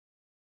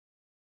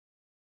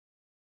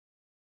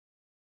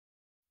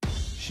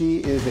She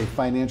is a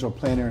financial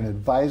planner and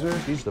advisor.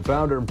 She's the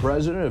founder and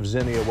president of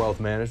Zinnia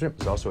Wealth Management.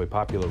 She's also a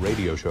popular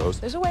radio show.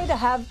 There's a way to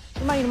have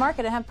your money in the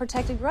market and have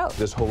protected growth.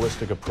 This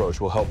holistic approach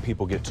will help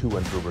people get to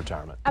and through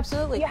retirement.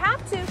 Absolutely. You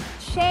have to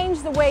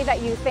change the way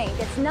that you think.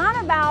 It's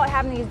not about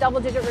having these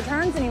double-digit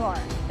returns anymore.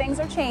 Things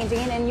are changing,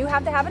 and you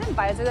have to have an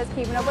advisor that's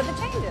keeping up with the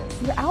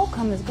changes. Your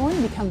outcome is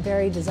going to become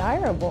very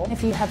desirable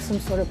if you have some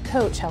sort of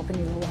coach helping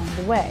you along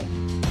the way.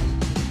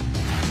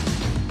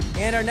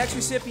 And our next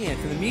recipient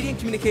for the Media and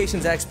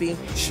Communications XP,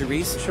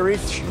 Charisse.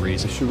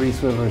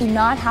 Charisse Rivers. Do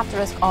not have to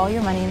risk all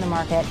your money in the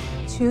market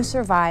to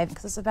survive,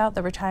 because it's about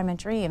the retirement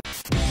dream.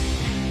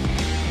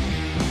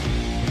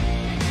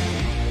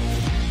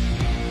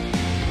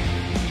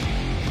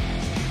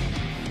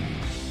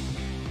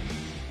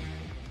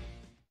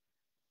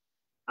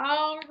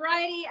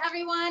 Alrighty,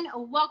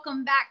 everyone.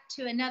 Welcome back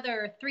to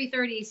another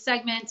 3:30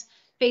 segment,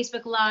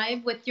 Facebook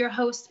Live, with your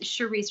host,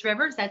 Charisse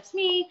Rivers. That's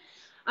me.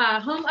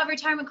 Home of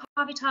Retirement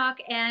Coffee Talk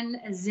and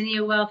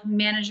Zinnia Wealth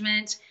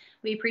Management.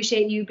 We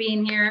appreciate you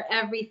being here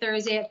every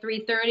Thursday at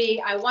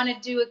 3:30. I want to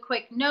do a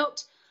quick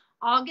note.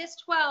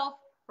 August 12th,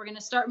 we're going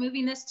to start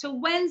moving this to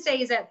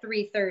Wednesdays at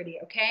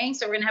 3:30, okay?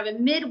 So we're going to have a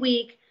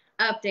midweek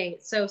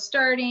update. So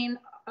starting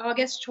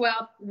August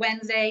 12th,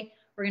 Wednesday,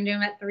 we're going to do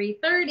them at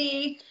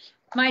 3:30.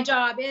 My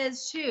job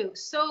is to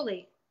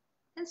solely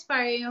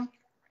inspire you,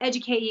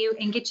 educate you,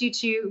 and get you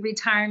to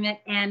retirement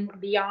and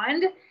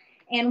beyond.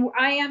 And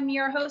I am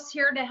your host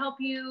here to help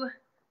you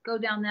go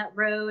down that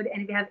road.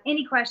 And if you have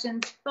any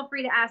questions, feel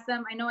free to ask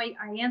them. I know I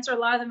answer a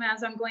lot of them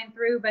as I'm going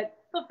through, but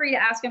feel free to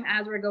ask them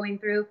as we're going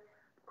through.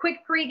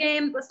 Quick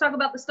pregame. Let's talk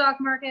about the stock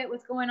market,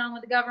 what's going on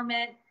with the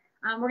government.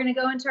 We're going to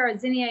go into our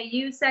Zinnia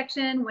U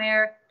section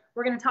where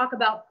we're going to talk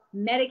about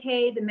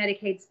Medicaid, the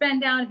Medicaid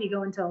spend down, if you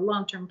go into a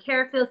long-term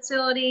care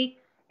facility,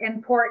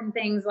 important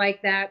things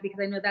like that, because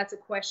I know that's a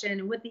question,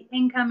 and what the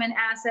income and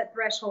asset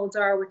thresholds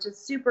are, which is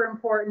super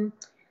important.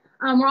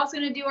 We're also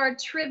going to do our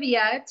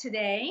trivia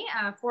today.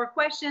 4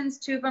 questions.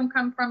 2 of them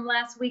come from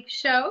last week's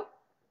show.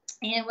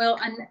 And we'll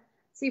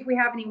see if we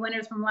have any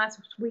winners from last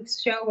week's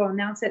show. We'll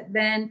announce it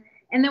then.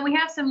 And then we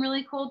have some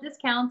really cool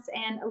discounts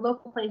and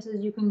local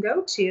places you can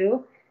go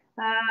to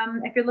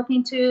if you're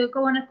looking to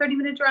go on a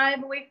 30-minute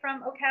drive away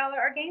from Ocala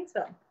or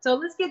Gainesville. So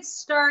let's get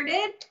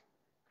started.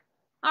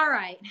 All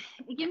right.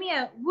 Give me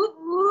a whoop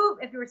whoop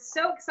if you were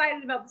so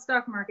excited about the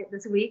stock market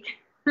this week.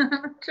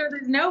 I'm sure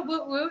there's no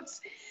whoop whoops.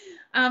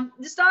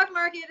 The stock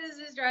market is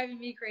just driving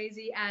me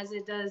crazy, as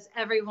it does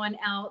everyone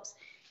else.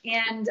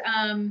 And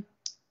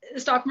the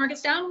stock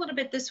market's down a little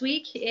bit this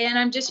week.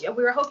 And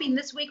we were hoping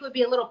this week would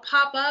be a little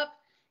pop,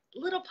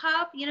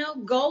 you know.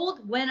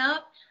 Gold went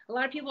up. A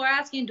lot of people are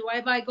asking, do I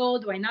buy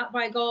gold? Do I not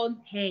buy gold?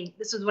 Hey,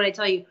 this is what I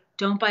tell you.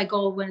 Don't buy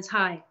gold when it's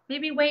high.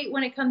 Maybe wait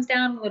when it comes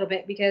down a little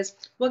bit, because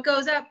what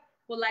goes up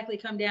will likely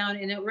come down,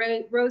 and it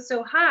rose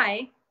so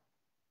high,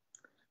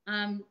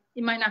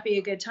 it might not be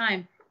a good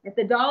time. If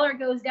the dollar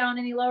goes down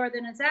any lower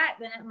than it's at,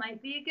 then it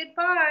might be a good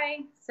buy,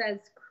 says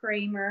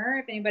Kramer,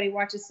 if anybody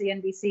watches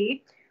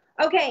CNBC.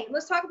 Okay,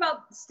 let's talk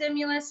about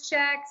stimulus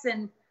checks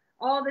and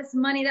all this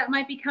money that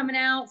might be coming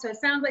out. So it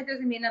sounds like there's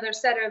going to be another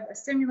set of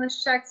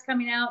stimulus checks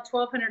coming out,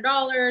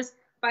 $1,200,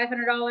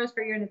 $500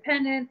 for your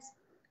independence.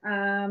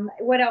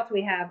 What else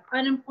we have?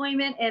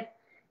 Unemployment. If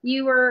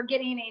you were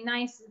getting a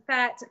nice,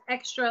 fat,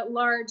 extra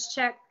large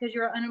check because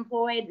you're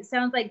unemployed, it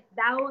sounds like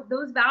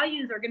those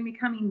values are going to be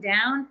coming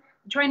down.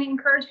 I'm trying to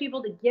encourage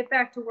people to get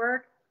back to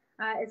work.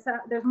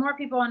 There's more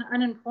people on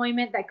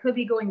unemployment that could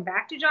be going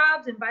back to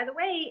jobs. And by the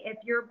way, if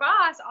your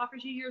boss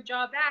offers you your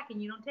job back and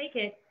you don't take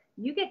it,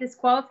 you get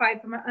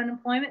disqualified from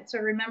unemployment. So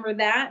remember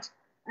that.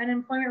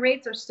 Unemployment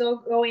rates are still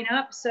going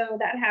up, so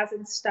that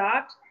hasn't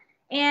stopped.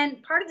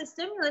 And part of the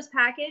stimulus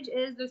package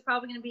is there's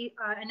probably going to be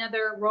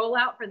another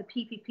rollout for the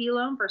PPP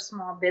loan for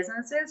small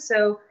businesses.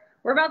 So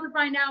we're about to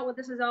find out what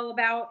this is all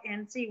about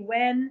and see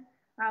when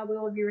we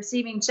will be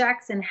receiving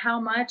checks and how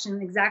much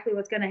and exactly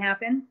what's going to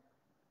happen.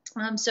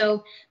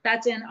 So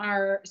that's in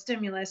our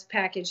stimulus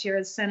package here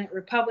as Senate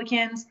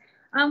Republicans.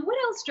 What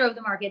else drove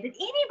the market? Did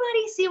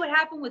anybody see what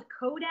happened with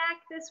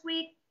Kodak this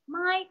week?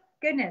 My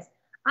goodness.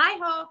 I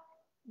hope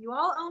you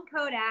all own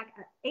Kodak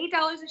at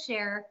 $8 a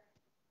share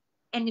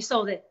and you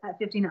sold it at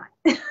 $59.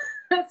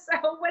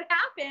 So what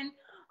happened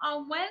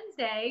on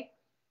Wednesday,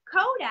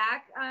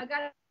 Kodak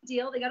got a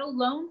deal. They got a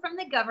loan from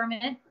the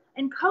government.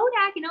 And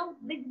Kodak, you know,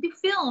 they do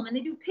film and they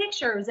do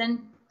pictures,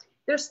 and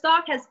their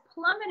stock has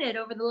plummeted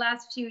over the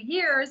last few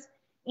years.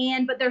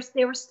 But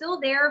they were still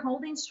there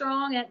holding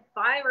strong at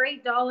 $5 or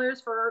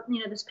 $8 for, you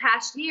know, this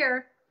past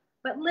year.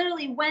 But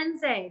literally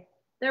Wednesday,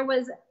 there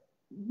was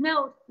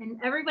note and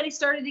everybody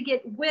started to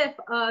get whiff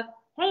of,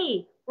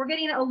 hey, we're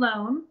getting a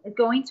loan. It's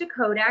going to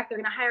Kodak. They're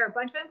going to hire a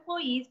bunch of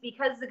employees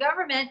because the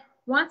government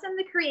wants them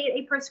to create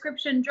a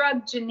prescription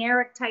drug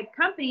generic type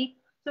company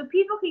so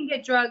people can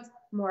get drugs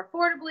more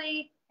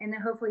affordably and then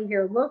hopefully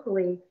here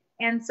locally.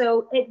 And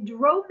so it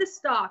drove the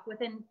stock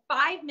within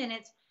 5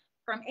 minutes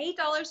from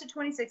 $8 to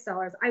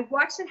 $26. I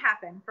watched it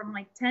happen from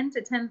like 10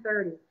 to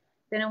 10:30.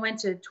 Then it went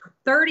to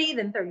 30,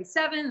 then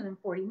 37, and then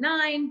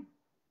 49.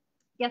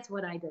 Guess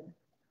what I did?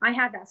 I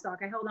had that stock.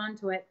 I held on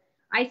to it.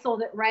 I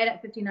sold it right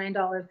at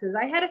 $59 because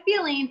I had a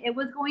feeling it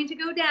was going to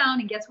go down.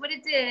 And guess what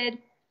it did?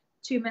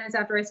 2 minutes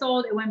after I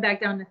sold, it went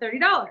back down to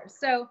 $30.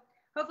 So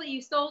hopefully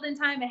you sold in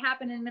time. It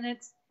happened in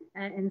minutes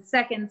and in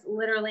seconds,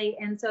 literally.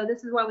 And so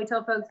this is why we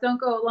tell folks, don't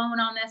go alone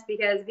on this,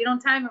 because if you don't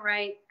time it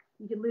right,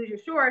 you could lose your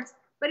shorts.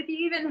 But if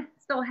you even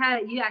still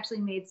had it, you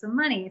actually made some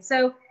money.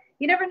 So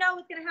you never know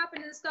what's going to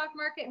happen in the stock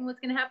market and what's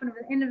going to happen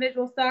with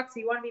individual stocks. So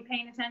you want to be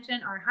paying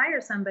attention, or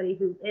hire somebody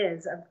who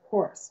is, of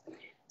course.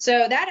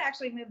 So that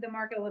actually moved the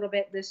market a little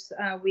bit this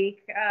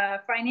week.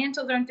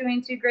 Financials aren't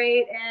doing too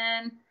great,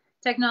 and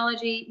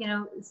technology, you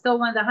know, still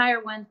one of the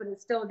higher ones, but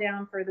it's still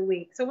down for the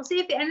week. So we'll see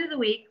if the end of the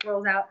week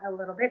rolls out a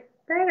little bit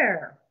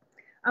better.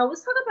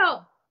 Let's talk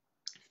about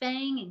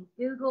FANG and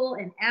Google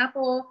and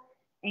Apple.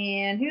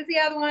 And who's the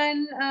other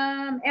one?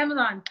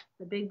 Amazon,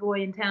 the big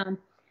boy in town.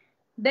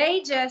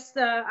 They just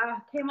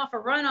came off a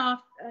runoff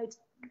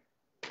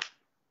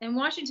in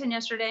Washington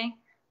yesterday,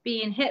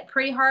 being hit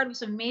pretty hard with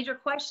some major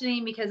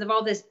questioning because of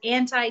all this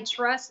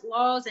antitrust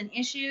laws and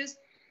issues.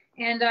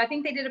 And I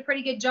think they did a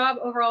pretty good job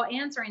overall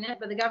answering it,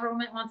 but the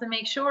government wants to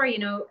make sure, you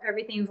know,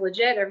 everything's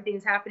legit,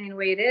 everything's happening the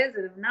way it is.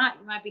 And if not,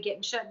 you might be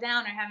getting shut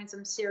down or having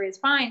some serious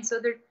fines. So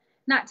they're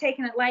not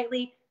taking it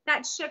lightly.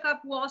 That shook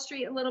up Wall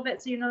Street a little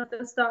bit. So, you know,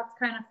 the stocks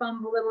kind of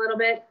fumbled a little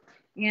bit.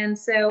 And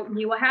so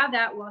you will have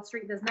that. Wall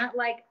Street does not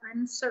like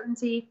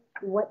uncertainty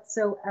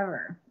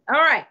whatsoever.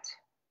 All right,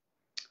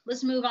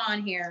 let's move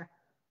on here.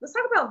 Let's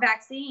talk about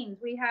vaccines.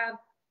 We have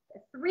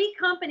 3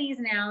 companies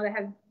now that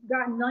have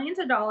gotten millions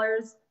of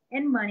dollars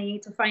in money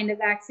to find a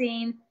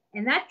vaccine.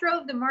 And that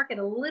drove the market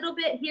a little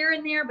bit here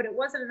and there, but it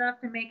wasn't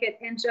enough to make it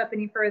inch up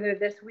any further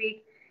this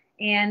week.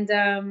 And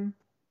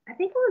I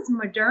think it was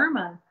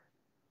Moderna.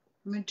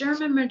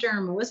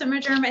 Was it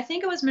Moderna? I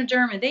think it was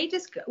Moderna. They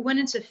just went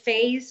into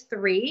phase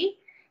 3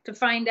 to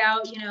find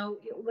out, you know,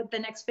 what the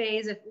next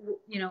phase, if,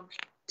 you know,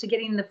 to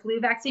getting the flu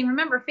vaccine.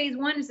 Remember, phase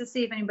 1 is to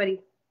see if anybody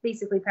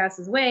basically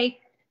passes away.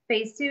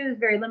 Phase 2 is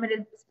very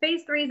limited.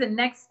 Phase 3 is the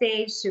next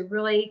stage to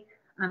really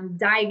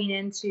diving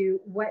into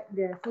what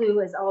the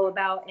flu is all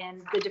about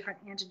and the different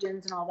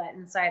antigens and all that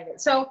inside of it.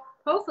 So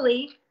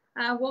hopefully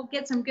we'll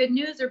get some good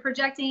news. They're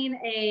projecting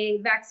a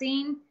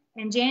vaccine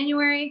in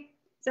January.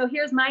 So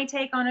here's my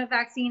take on a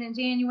vaccine in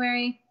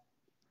January.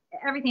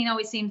 Everything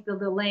always seems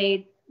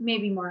delayed,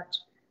 maybe March.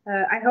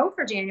 I hope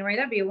for January.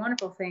 That'd be a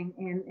wonderful thing.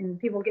 And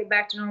people get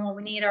back to normal.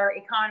 We need our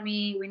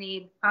economy. We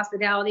need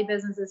hospitality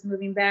businesses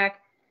moving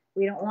back.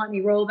 We don't want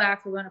any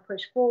rollbacks. We want to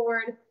push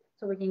forward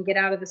so we can get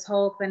out of this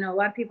hole, because I know a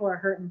lot of people are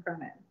hurting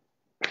from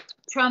it.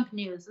 Trump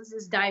news. Let's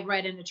just dive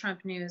right into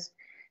Trump news.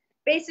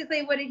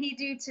 Basically, what did he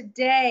do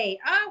today?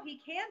 Oh, he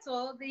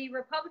canceled the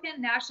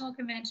Republican National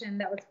Convention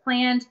that was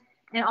planned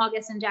in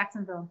August in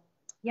Jacksonville.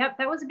 Yep,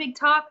 that was a big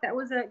talk. That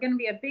was going to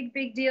be a big,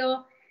 big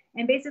deal.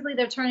 And basically,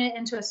 they're turning it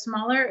into a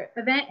smaller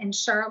event in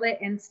Charlotte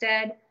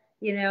instead,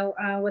 you know,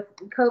 with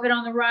COVID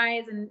on the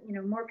rise and, you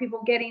know, more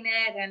people getting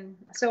it and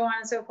so on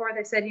and so forth.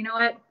 They said, you know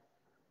what,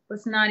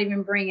 let's not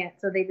even bring it.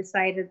 So they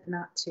decided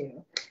not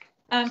to.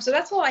 So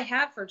that's all I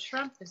have for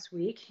Trump this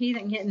week. He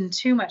didn't get in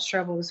too much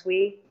trouble this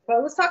week.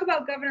 But let's talk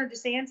about Governor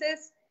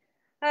DeSantis.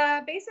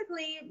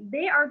 Basically,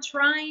 they are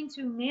trying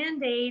to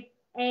mandate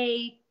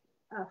a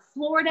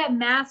Florida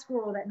mask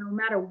rule that no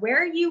matter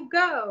where you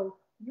go,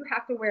 you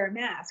have to wear a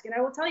mask. And I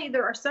will tell you,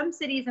 there are some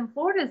cities in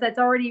Florida that's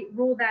already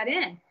ruled that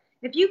in.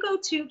 If you go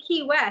to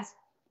Key West,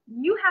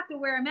 you have to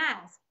wear a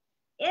mask.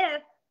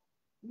 If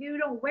you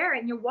don't wear it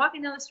and you're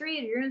walking down the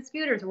street or you're in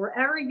scooters or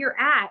wherever you're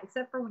at,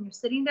 except for when you're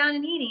sitting down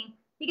and eating,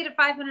 you get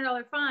a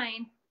 $500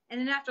 fine.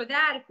 And then after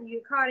that, if you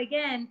get caught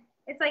again,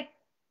 it's like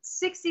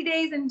 60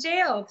 days in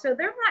jail. So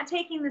they're not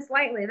taking this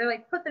lightly. They're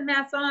like, put the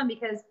mask on,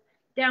 because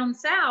down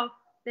south,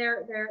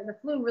 the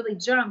flu really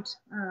jumped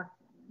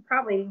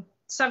probably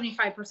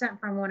 75%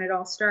 from when it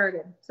all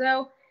started.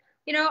 So,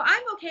 you know,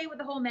 I'm okay with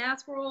the whole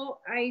mask rule.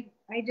 I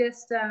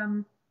just,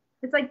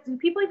 it's like, do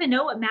people even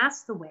know what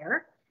masks to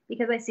wear?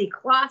 Because I see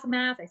cloth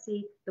masks, I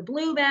see the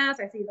blue masks,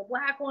 I see the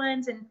black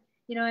ones. And,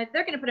 you know, if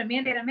they're going to put a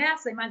mandate on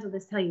masks, they might as well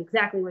just tell you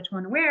exactly which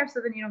one to wear, so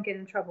then you don't get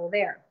in trouble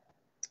there.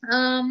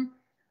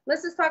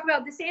 Let's just talk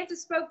about DeSantis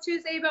spoke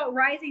Tuesday about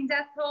rising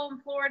death toll in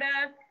Florida.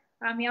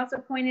 He also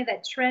pointed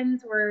that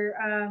trends were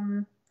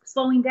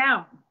slowing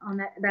down on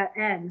that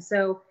end.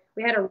 So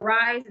we had a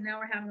rise and now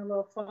we're having a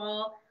little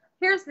fall.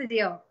 Here's the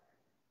deal.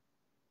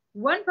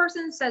 One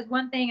person says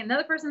one thing,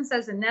 another person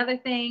says another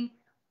thing.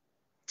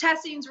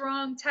 Testing's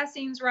wrong,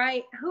 testing's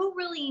right. Who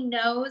really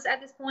knows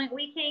at this point?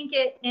 We can't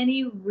get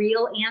any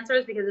real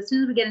answers, because as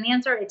soon as we get an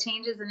answer, it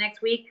changes the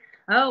next week.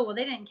 Oh, well,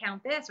 they didn't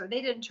count this, or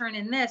they didn't turn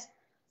in this.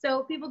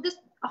 So people just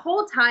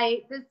hold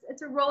tight.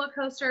 It's a roller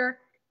coaster.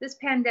 This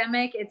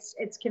pandemic,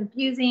 it's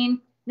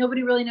confusing.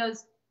 Nobody really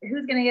knows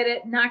who's going to get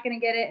it, not going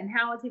to get it, and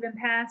how it's even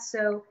passed.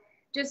 So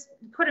just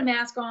put a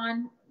mask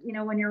on, you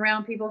know, when you're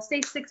around people.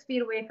 Stay 6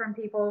 feet away from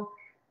people,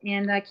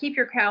 and keep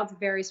your crowds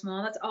very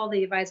small. That's all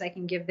the advice I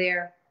can give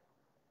there.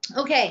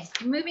 Okay,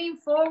 moving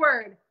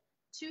forward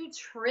to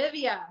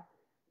trivia.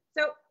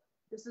 So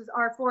This is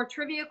our 4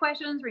 trivia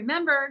questions.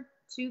 Remember,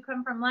 2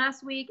 come from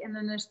last week, and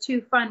then there's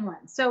 2 fun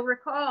ones. So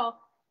recall,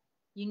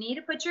 you need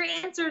to put your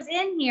answers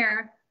in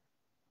here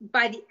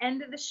by the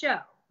end of the show.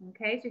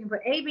 Okay, so you can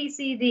put A, B,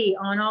 C, D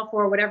on all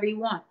 4, whatever you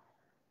want.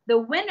 The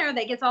winner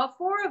that gets all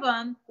 4 of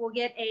them will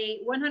get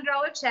a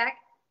 $100 check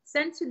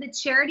sent to the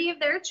charity of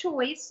their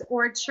choice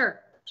or church.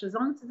 As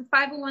long as it's a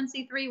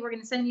 501c3, we're going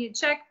to send you a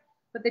check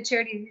with the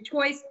charity of your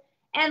choice.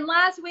 And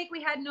last week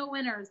we had no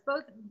winners.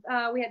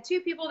 We had 2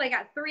 people. They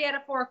got 3 out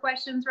of 4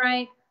 questions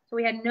right. So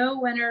we had no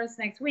winners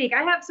next week.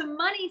 I have some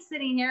money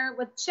sitting here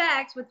with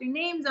checks with your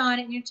names on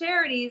it and your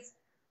charities.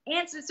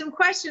 Answer some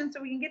questions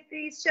so we can get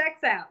these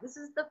checks out. This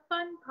is the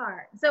fun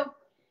part. So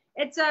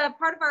it's a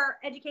part of our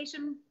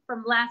education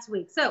from last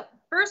week. So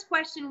first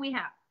question we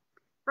have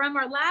from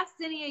our last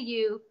Zinnia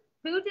U,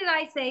 who did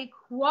I say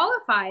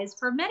qualifies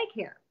for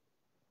Medicare?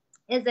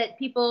 Is it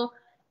people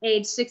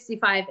age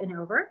 65 and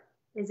over?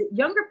 Is it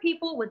younger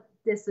people with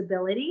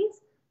disabilities,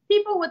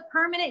 people with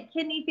permanent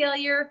kidney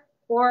failure,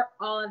 or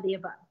all of the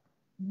above?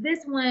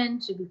 This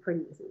one should be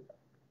pretty easy,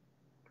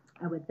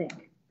 I would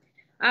think.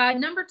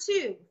 Number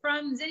 2,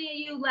 from Zinnia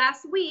U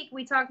last week,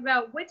 we talked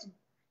about which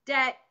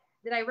debt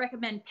did I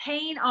recommend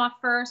paying off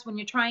first when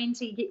you're trying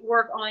to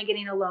work on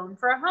getting a loan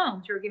for a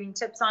home. So we're giving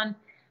tips on,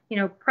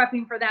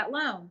 prepping for that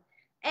loan.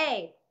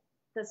 A,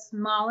 the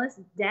smallest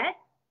debt.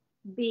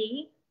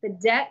 B, the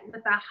debt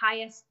with the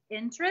highest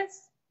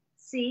interest.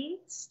 C,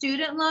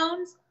 student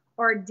loans.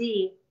 Or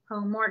D,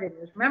 home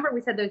mortgages. Remember,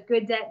 we said there's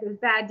good debt, there's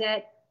bad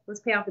debt. Let's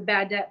pay off the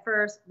bad debt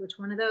first. Which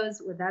one of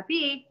those would that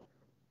be?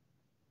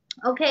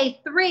 Okay,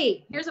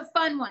 3. Here's a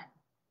fun one.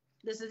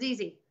 This is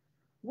easy.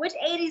 Which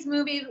 80s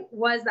movie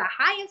was the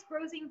highest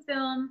grossing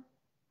film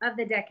of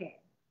the decade?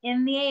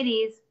 In the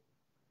 80s,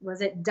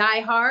 was it Die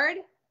Hard,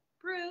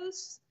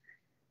 Bruce,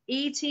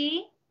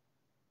 E.T.?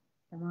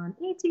 Come on,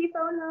 E.T.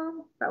 phone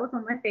home. That was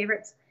one of my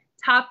favorites.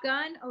 Top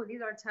Gun. Oh,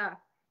 these are tough.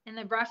 And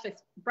The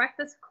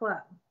Breakfast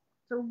Club.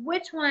 So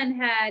which one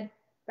had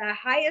the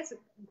highest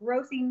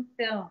grossing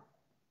film?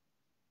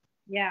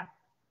 Yeah,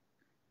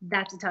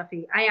 that's a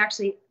toughie. I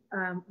actually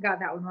got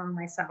that one wrong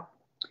myself.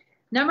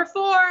 Number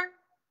 4,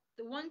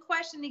 the one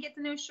question to get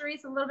to know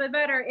Charisse a little bit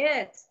better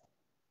is,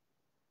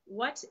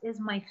 what is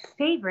my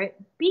favorite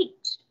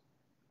beach?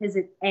 Is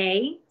it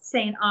A,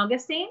 St.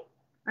 Augustine?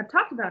 I've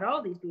talked about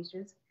all these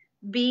beaches.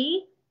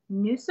 B,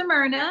 New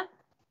Smyrna.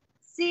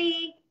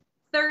 C,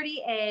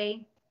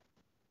 30A.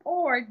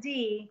 Or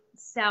D,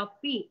 South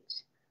Beach.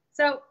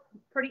 So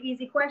pretty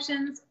easy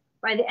questions.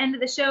 By the end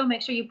of the show,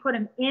 make sure you put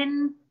them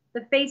in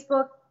the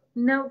Facebook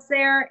notes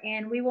there,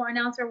 and we will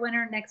announce our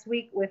winner next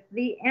week with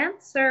the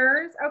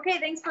answers. Okay,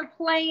 thanks for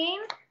playing,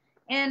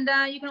 and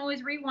you can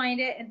always rewind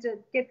it and to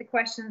get the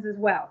questions as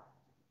well.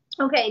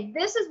 Okay,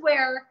 this is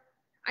where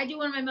I do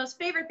one of my most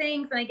favorite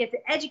things, and I get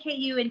to educate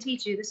you and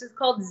teach you. This is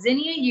called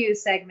Zinnia U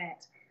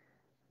segment.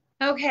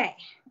 Okay,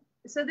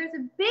 so there's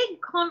a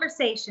big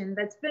conversation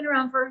that's been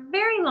around for a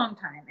very long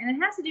time, and it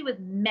has to do with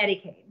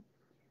Medicaid.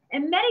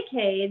 And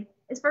Medicaid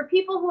is for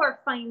people who are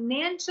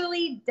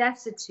financially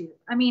destitute.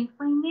 I mean,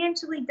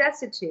 financially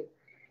destitute.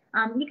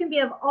 You can be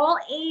of all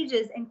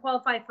ages and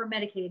qualify for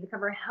Medicaid to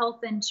cover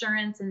health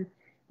insurance and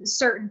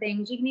certain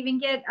things. You can even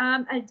get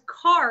a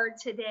card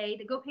today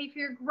to go pay for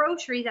your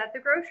groceries at the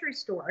grocery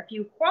store if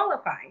you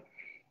qualify.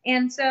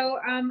 And so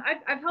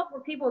I've helped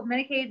with people with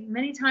Medicaid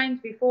many times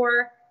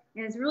before,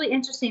 and it's really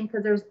interesting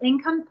because there's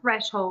income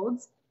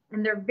thresholds,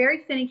 and they're very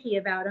finicky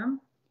about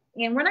them.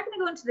 And we're not going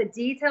to go into the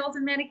details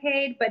of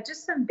Medicaid, but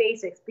just some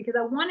basics, because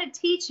I want to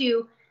teach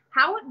you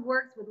how it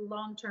works with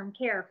long-term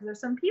care. Because there's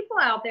some people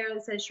out there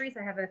that says, Charisse,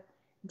 I have a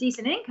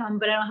decent income,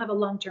 but I don't have a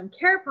long-term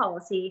care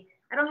policy.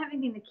 I don't have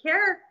anything to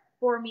care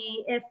for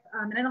me if,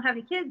 and I don't have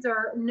any kids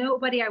or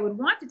nobody I would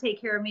want to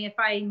take care of me if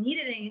I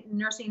needed a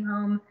nursing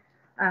home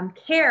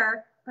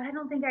care, but I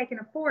don't think I can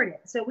afford it.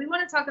 So we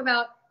want to talk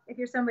about if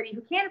you're somebody who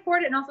can't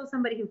afford it and also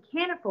somebody who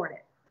can afford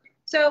it.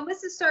 So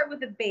let's just start with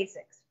the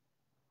basics.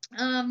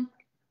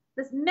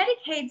 This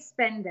Medicaid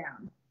spend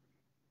down.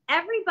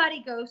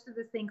 Everybody goes through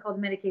this thing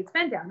called Medicaid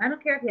spend down. I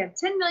don't care if you have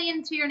 $10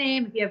 million to your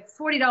name, if you have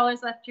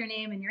 $40 left to your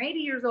name, and you're 80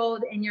 years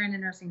old and you're in a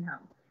nursing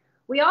home.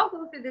 We all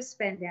go through this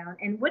spend down,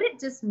 and what it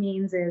just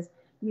means is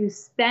you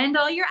spend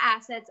all your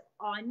assets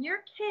on your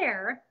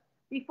care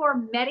before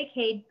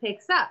Medicaid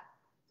picks up.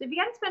 So if you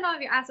got to spend all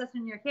of your assets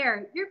on your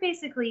care, you're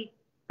basically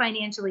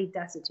financially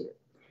destitute.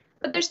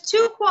 But there's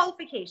 2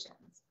 qualifications,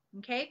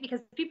 okay? Because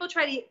people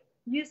try to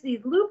use these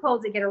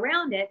loopholes to get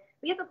around it.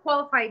 We have to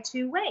qualify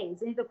 2 ways.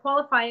 You need to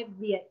qualify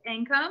via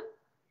income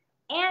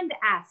and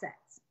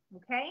assets,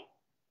 okay?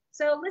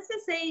 So let's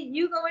just say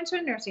you go into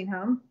a nursing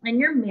home and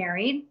you're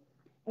married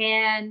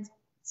and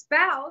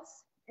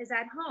spouse is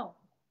at home,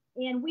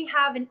 and we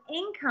have an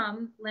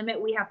income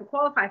limit we have to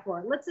qualify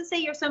for. Let's just say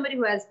you're somebody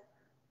who has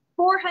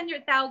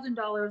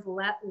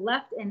 $400,000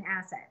 left in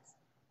assets.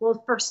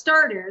 Well, for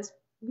starters,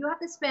 you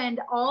have to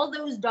spend all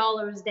those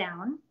dollars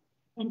down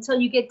until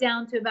you get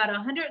down to about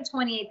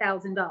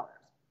 $128,000.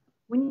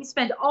 When you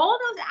spend all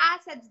those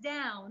assets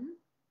down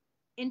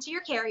into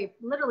your care, you're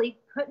literally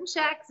putting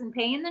checks and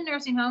paying the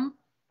nursing home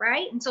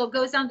right? And so it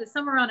goes down to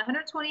somewhere around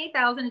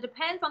 128,000. It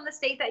depends on the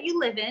state that you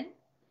live in.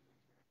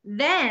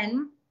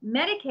 Then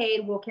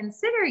Medicaid will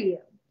consider you.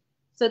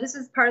 So this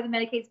is part of the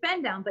Medicaid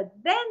spend down, but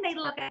then they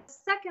look at the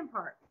second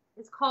part.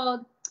 It's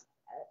called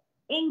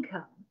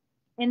income.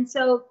 And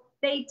so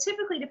they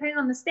typically, depending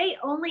on the state,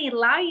 only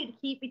allow you to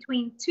keep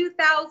between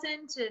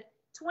 $2,000 to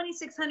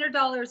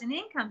 $2,600 in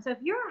income. So if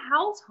you're a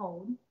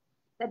household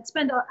that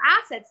spend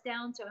assets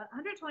down to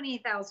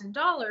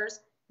 $128,000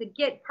 to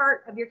get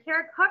part of your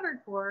care covered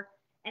for,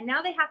 and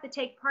now they have to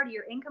take part of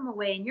your income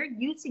away, and you're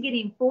used to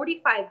getting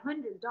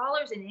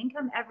 $4,500 in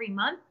income every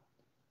month,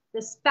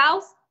 the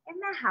spouse in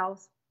the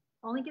house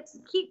only gets to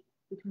keep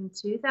between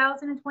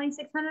 $2,000 and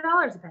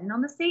 $2,600, depending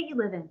on the state you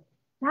live in.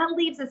 That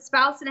leaves a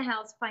spouse in a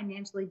house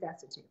financially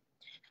destitute.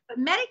 But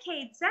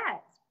Medicaid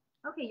says,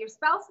 okay, your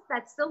spouse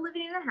that's still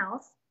living in a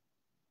house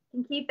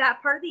can keep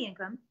that part of the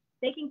income.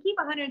 They can keep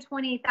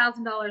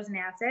 $128,000 in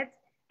assets,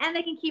 and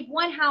they can keep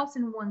one house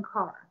and one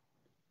car.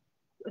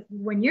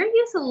 When you're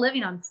used to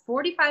living on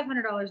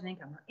 $4,500 in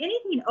income or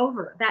anything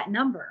over that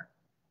number,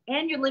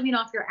 and you're living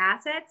off your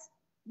assets,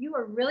 you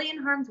are really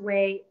in harm's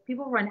way.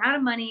 People run out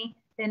of money.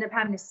 They end up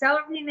having to sell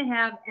everything they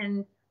have,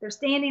 and they're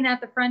standing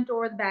at the front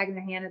door with a bag in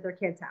their hand at their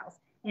kid's house.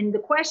 And the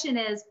question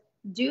is,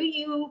 do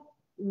you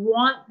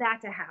want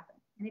that to happen?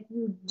 And if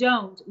you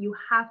don't, you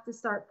have to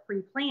start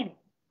pre-planning.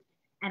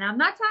 And I'm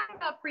not talking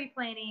about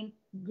pre-planning,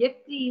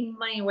 gifting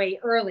money away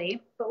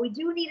early, but we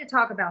do need to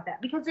talk about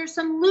that because there's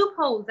some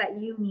loopholes that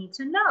you need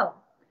to know.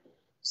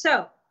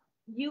 So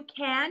you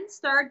can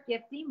start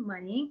gifting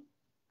money,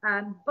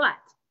 but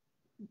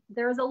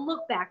there's a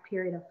look back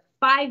period of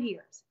 5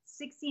 years,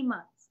 60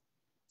 months.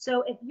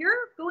 So if you're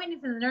going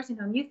into the nursing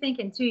home, you think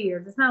in 2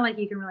 years, it's not like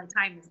you can really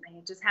time this thing.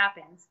 It just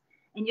happens.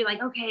 And you're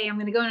like, okay, I'm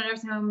going to go in a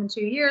nursing home in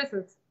 2 years. So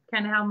it's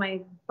kind of how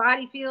my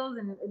body feels.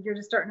 And you're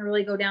just starting to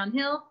really go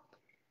downhill.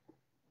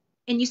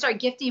 And you start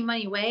gifting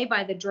money away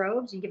by the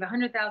droves. You give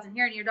 100,000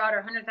 here and your daughter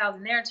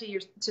 100,000 there to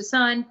your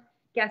son.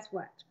 Guess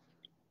what?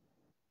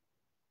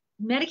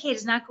 Medicaid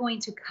is not going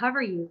to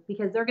cover you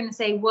because they're going to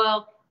say,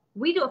 well,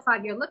 we do a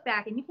 5-year look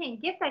back and you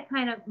can't gift that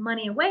kind of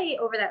money away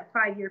over that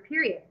 5-year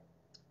period.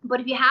 But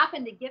if you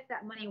happen to gift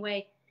that money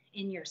away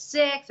in year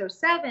 6 or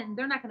 7,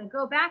 they're not going to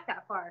go back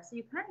that far. So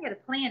you kind of got to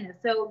plan this.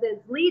 So this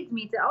leads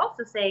me to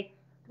also say,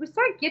 we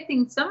start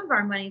gifting some of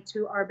our money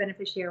to our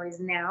beneficiaries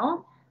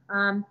now,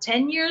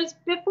 10 years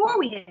before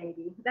we hit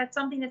 80. That's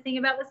something to think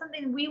about. That's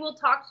something we will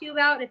talk to you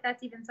about if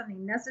that's even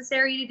something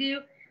necessary to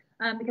do,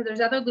 because there's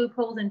other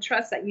loopholes and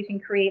trusts that you can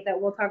create that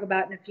we'll talk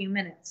about in a few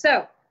minutes.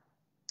 So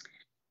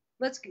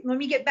let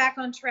me get back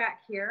on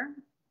track here.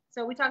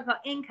 So we talked about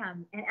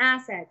income and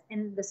assets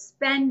and the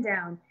spend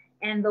down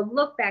and the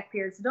look back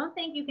period. So don't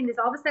think you can just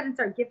all of a sudden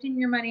start gifting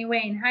your money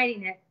away and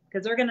hiding it,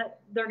 because they're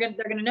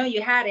gonna know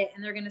you had it,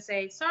 and they're gonna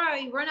say,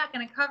 sorry, we're not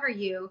gonna cover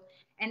you,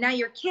 and now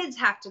your kids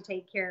have to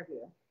take care of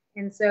you.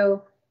 And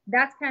so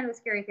that's kind of a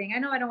scary thing. I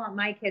know I don't want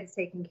my kids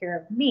taking care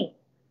of me.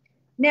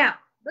 Now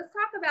let's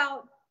talk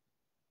about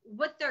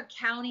what they're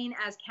counting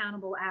as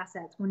countable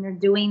assets when they're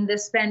doing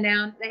this spend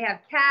down. They have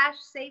cash,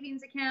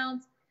 savings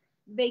accounts,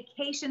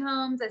 vacation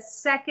homes, a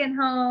second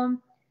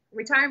home,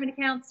 retirement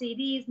accounts,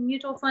 CDs,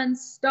 mutual funds,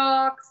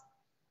 stocks,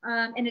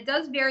 and it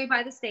does vary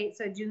by the state,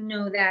 so do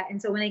know that.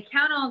 And so when they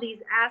count all these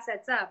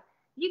assets up,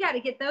 you got to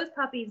get those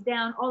puppies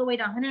down all the way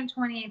to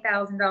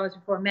 $128,000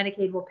 before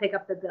Medicaid will pick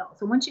up the bill.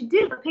 So once you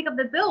do pick up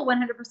the bill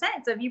 100%,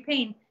 so if you're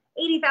paying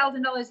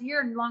 $80,000 a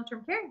year in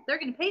long-term care, they're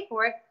going to pay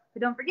for it.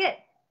 But don't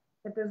forget,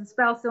 if there's a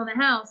spouse still in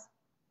the house,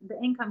 the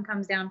income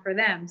comes down for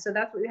them. So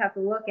that's what we have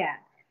to look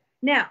at.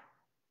 Now,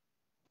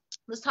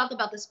 let's talk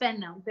about the spend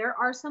now. There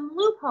are some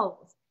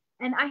loopholes.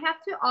 And I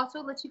have to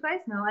also let you guys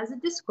know, as a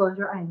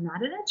disclosure, I'm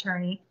not an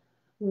attorney.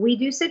 We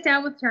do sit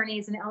down with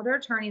attorneys and elder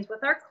attorneys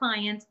with our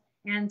clients.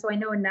 And so I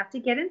know enough to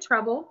get in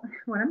trouble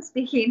when I'm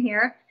speaking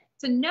here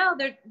to know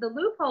that the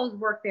loopholes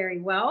work very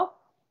well.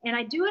 And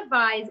I do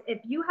advise,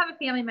 if you have a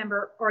family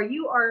member or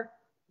you are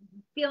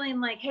feeling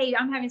like, hey,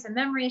 I'm having some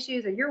memory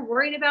issues, or you're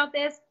worried about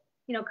this,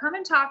 come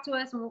and talk to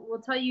us and we'll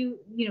tell you,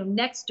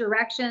 next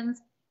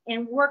directions,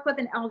 and work with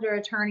an elder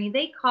attorney.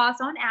 They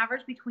cost on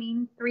average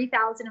between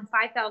 $3,000 and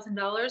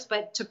 $5,000,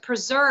 but to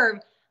preserve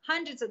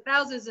hundreds of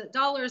thousands of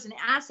dollars in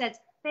assets,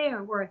 they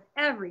are worth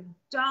every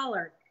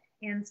dollar.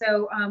 And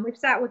so we've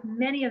sat with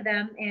many of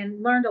them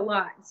and learned a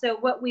lot. So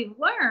what we've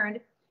learned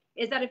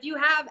is that if you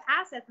have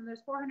assets and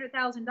there's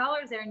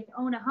 $400,000 there and you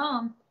own a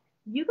home,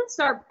 you can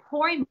start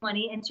pouring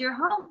money into your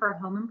home for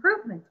home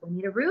improvements. We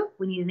need a roof,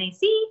 we need an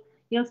AC,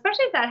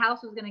 especially if that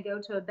house was going to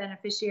go to a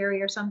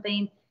beneficiary or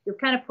something, you're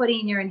kind of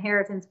putting your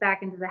inheritance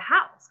back into the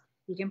house.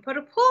 You can put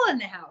a pool in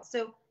the house.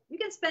 So you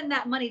can spend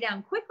that money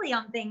down quickly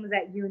on things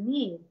that you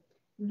need.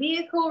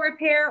 Vehicle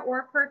repair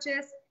or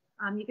purchase,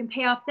 you can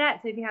pay off debt.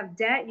 So if you have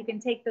debt, you can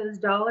take those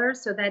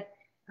dollars so that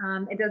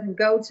it doesn't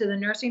go to the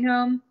nursing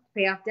home,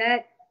 pay off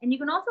debt. And you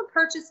can also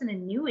purchase an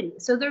annuity.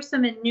 So there's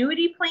some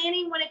annuity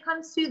planning when it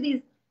comes to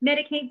these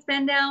Medicaid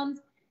spend downs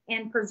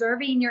and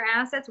preserving your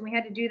assets. And we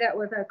had to do that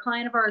with a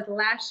client of ours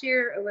last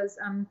year. It was,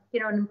 an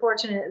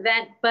unfortunate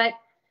event, but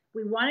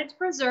We wanted to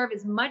preserve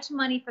as much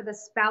money for the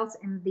spouse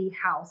in the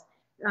house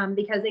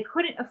because they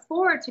couldn't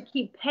afford to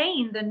keep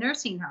paying the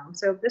nursing home.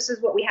 So this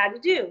is what we had to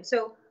do.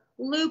 So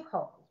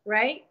loopholes,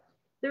 right?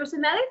 There's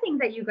some other things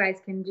that you guys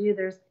can do.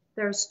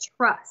 There's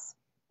trust.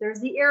 There's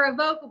the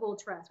irrevocable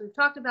trust. We've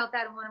talked about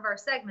that in one of our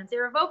segments.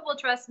 Irrevocable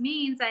trust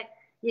means that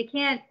you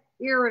can't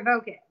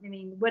irrevoke it. I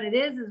mean, what it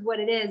is what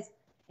it is.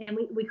 And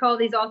we call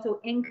these also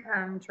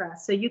income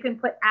trusts. So you can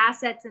put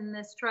assets in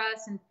this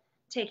trust and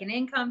take an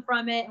income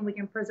from it, and we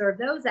can preserve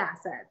those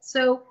assets.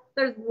 So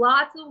there's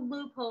lots of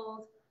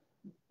loopholes.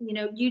 You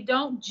know, you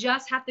don't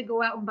just have to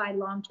go out and buy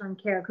long-term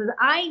care, because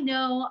I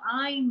know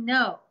I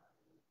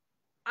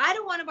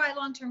don't want to buy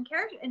long-term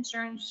care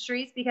insurance,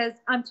 Charisse, because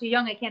I'm too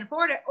young, I can't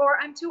afford it, or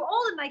I'm too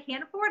old and I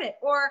can't afford it,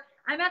 or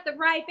I'm at the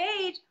ripe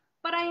age,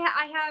 but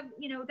I have,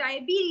 you know,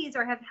 diabetes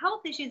or have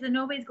health issues and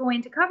nobody's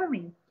going to cover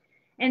me.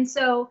 And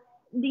so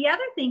the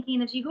other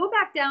thinking is, you go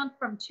back down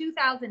from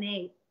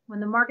 2008 when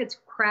the markets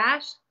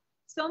crashed,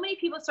 so many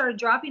people started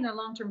dropping their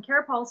long-term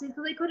care policies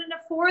because they couldn't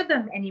afford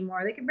them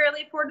anymore. They could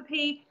barely afford to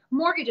pay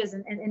mortgages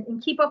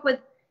and keep up with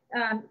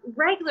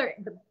regular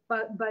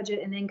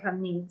budget and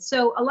income needs.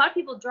 So a lot of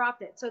people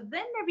dropped it. So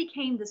then there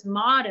became this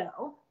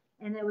motto,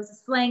 and it was a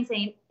slang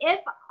saying,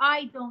 if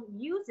I don't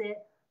use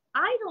it,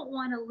 I don't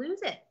want to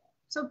lose it.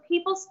 So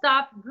people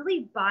stopped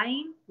really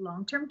buying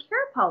long-term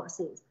care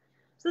policies.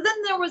 So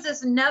then there was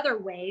this another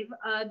wave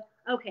of,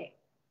 okay,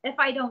 if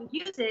I don't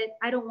use it,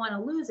 I don't want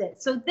to lose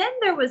it. So then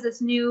there was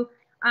this new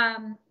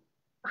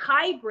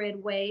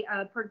hybrid way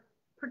of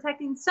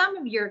protecting some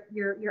of your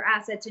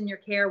assets in your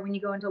care when you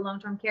go into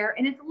long-term care,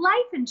 and it's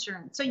life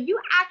insurance. So you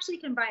actually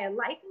can buy a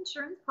life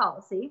insurance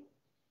policy.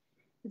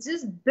 It's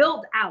just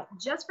built out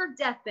just for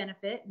death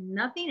benefit,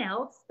 nothing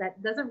else,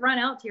 that doesn't run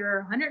out till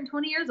you're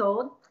 120 years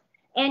old,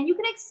 and you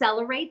can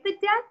accelerate the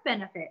death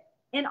benefit.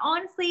 And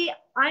honestly,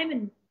 I'm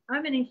in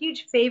a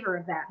huge favor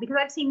of that, because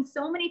I've seen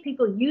so many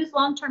people use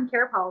long-term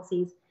care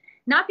policies,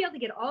 not be able to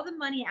get all the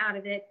money out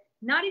of it,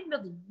 not even be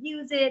able to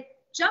use it,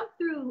 jump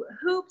through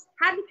hoops,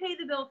 had to pay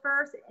the bill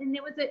first, and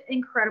it was an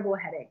incredible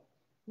headache.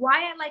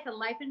 Why I like a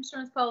life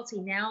insurance policy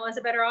now as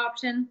a better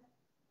option,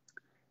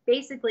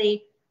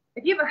 basically,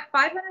 if you have a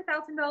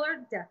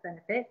 $500,000 death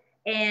benefit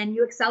and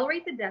you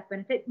accelerate the death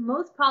benefit,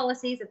 most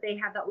policies, if they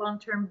have that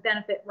long-term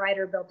benefit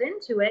rider built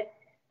into it,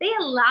 they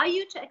allow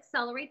you to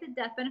accelerate the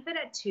death benefit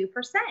at 2%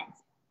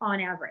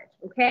 on average,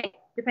 okay?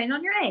 Depending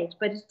on your age,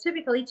 but it's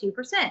typically 2%.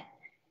 2%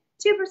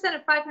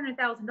 of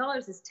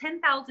 $500,000 is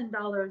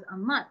 $10,000 a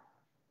month.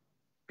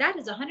 That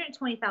is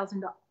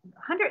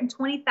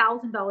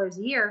 $120,000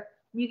 a year.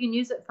 You can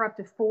use it for up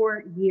to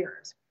 4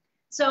 years.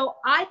 So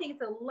I think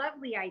it's a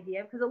lovely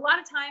idea, because a lot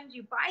of times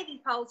you buy these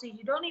policies,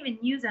 you don't even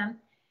use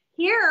them.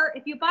 Here,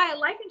 if you buy a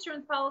life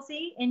insurance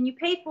policy and you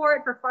pay for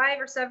it for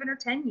 5 or 7 or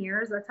 10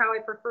 years, that's how I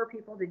prefer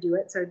people to do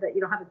it, so that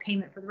you don't have a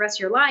payment for the rest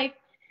of your life.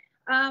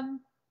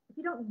 If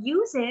you don't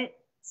use it,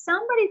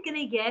 somebody's going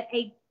to get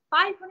a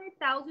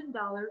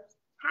 $500,000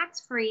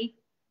 tax-free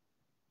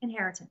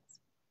inheritance.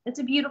 It's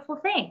a beautiful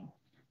thing.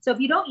 So if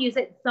you don't use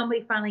it,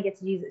 somebody finally gets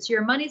to use it. So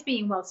your money's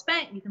being well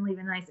spent. You can leave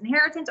a nice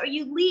inheritance, or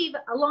you leave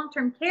a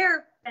long-term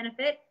care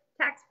benefit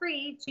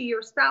tax-free to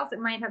your spouse that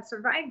might have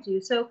survived you.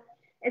 So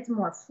it's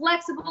more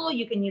flexible.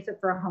 You can use it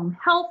for home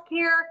health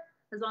care,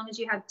 as long as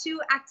you have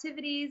 2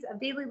 activities of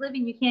daily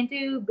living you can't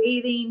do: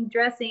 bathing,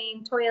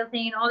 dressing,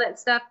 toileting, all that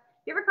stuff.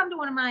 If you ever come to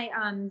one of my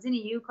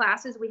Zinnia U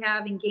classes we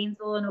have in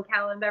Gainesville and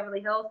Ocala and Beverly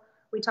Hills,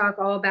 we talk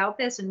all about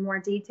this in more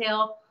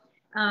detail.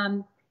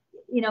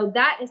 You know,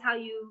 that is how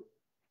you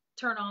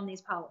turn on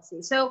these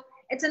policies. So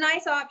it's a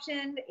nice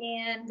option,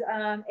 and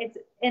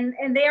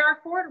they are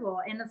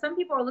affordable. And some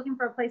people are looking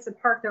for a place to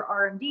park their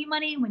RMD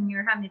money when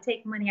you're having to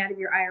take money out of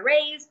your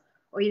IRAs,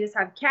 or you just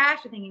have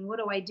cash. You're thinking, what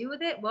do I do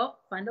with it? Well,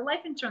 fund a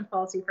life insurance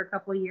policy for a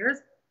couple of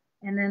years,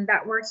 and then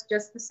that works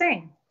just the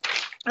same.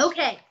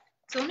 Okay,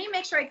 so let me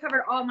make sure I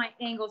covered all my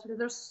angles, because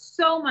there's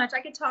so much.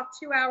 I could talk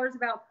 2 hours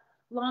about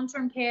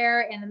long-term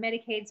care and the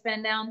Medicaid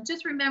spend down.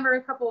 Just remember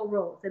a couple of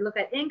rules. They look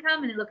at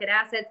income and they look at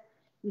assets.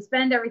 You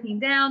spend everything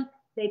down,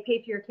 they pay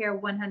for your care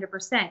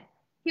 100%.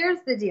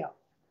 Here's the deal.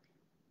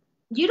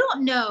 You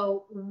don't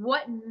know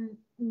what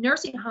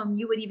nursing home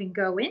you would even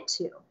go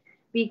into,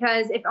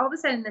 because if all of a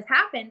sudden this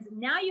happens,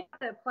 now you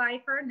have to apply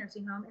for a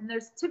nursing home, and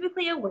there's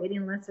typically a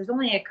waiting list. There's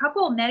only a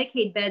couple of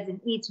Medicaid beds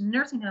in each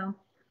nursing home.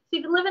 So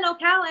if you live in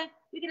Ocala,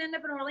 you can end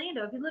up in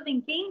Orlando. If you live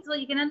in Gainesville,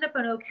 you can end up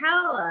in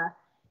Ocala.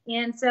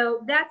 And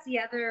so that's the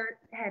other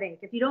headache.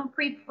 If you don't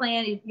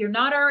pre-plan, you're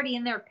not already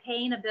in there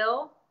paying a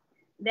bill,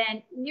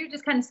 then you're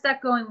just kind of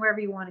stuck going wherever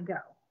you want to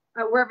go,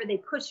 wherever they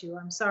push you.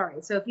 I'm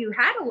sorry. So if you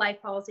had a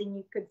life policy and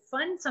you could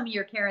fund some of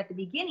your care at the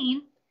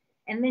beginning,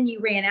 and then you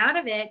ran out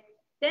of it,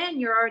 then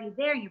you're already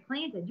there and you're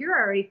planted. You're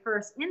already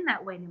first in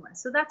that waiting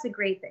list. So that's a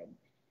great thing.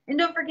 And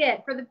don't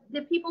forget, for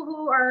the people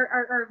who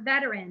are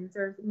veterans,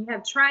 or you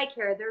have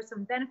TRICARE, there's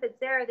some benefits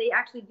there. They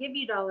actually give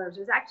you dollars.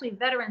 There's actually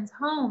veterans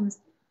homes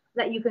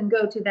that you can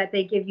go to that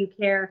they give you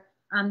care.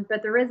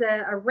 But there is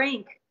a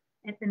rank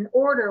and an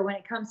order when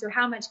it comes to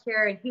how much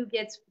care and who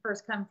gets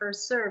first come,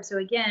 first serve. So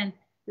again,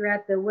 you're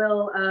at the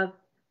will of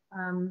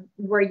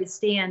where you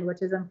stand,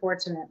 which is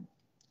unfortunate.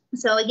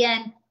 So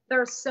again,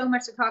 there's so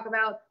much to talk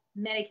about.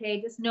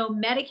 Medicaid, just know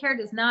Medicare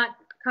does not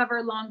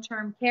cover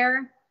long-term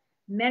care.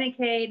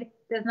 Medicaid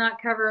does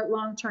not cover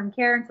long-term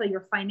care until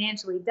you're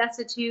financially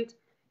destitute.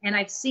 And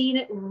I've seen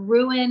it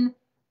ruin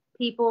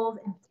people's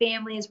and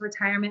families'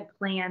 retirement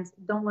plans.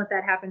 Don't let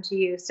that happen to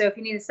you. So if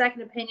you need a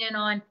second opinion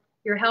on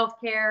your health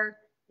care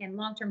and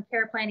long-term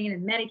care planning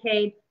and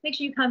Medicaid, make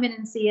sure you come in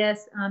and see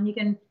us. You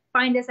can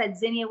find us at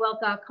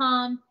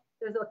zinniawealth.com.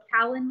 There's a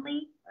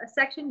Calendly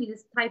section. You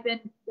just type in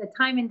the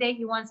time and date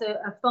you want us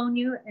to phone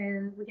you,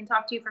 and we can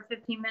talk to you for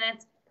 15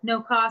 minutes.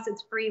 No cost.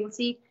 It's free. We'll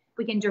see if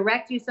we can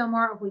direct you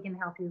somewhere, or if we can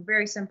help you.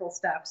 Very simple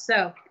stuff.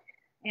 So,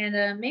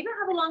 and maybe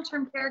I'll have a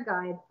long-term care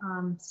guide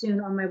soon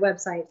on my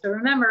website. So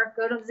remember,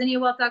 go to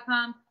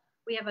zinniawealth.com.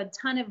 We have a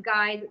ton of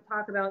guides that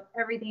talk about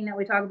everything that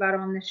we talk about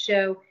on this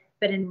show,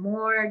 but in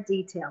more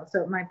detail.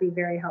 So it might be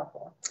very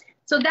helpful.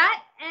 So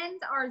that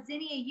ends our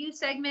Zinnia U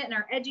segment and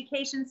our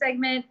education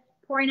segment,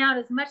 pouring out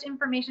as much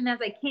information as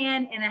I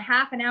can in a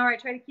half an hour. I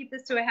try to keep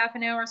this to a half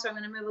an hour, so I'm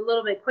going to move a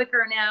little bit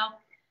quicker now.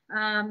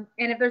 And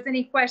if there's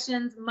any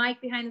questions,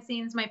 Mike behind the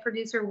scenes, my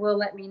producer, will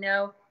let me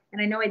know.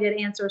 And I know I did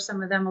answer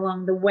some of them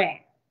along the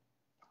way.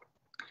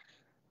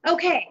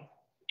 Okay,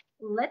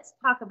 let's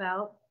talk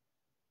about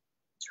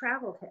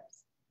travel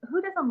tips.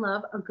 Who doesn't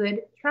love a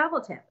good travel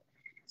tip?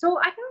 So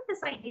I got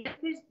this idea.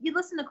 You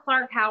listen to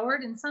Clark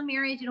Howard. In some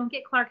areas, you don't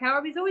get Clark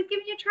Howard, but he's always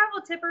giving you a travel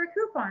tip or a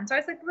coupon. So I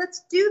was like,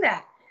 let's do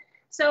that.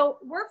 So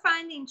we're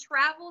finding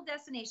travel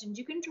destinations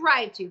you can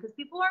drive to, because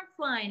people aren't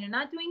flying and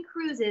not doing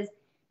cruises,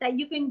 that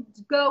you can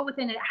go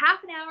within a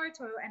half an hour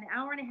to an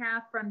hour and a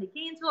half from the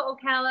Gainesville,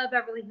 Ocala,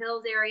 Beverly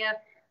Hills area,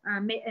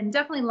 and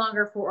definitely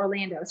longer for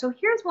Orlando. So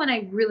here's one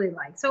I really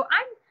like. So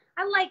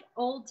I like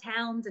old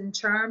towns and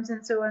charms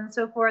and so on and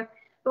so forth,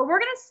 but we're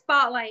going to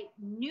spotlight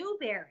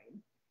Newberry.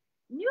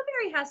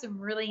 Newberry has some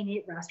really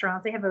neat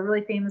restaurants. They have a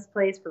really famous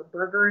place for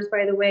burgers,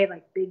 by the way,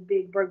 like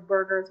big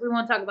burgers. We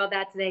won't talk about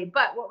that today,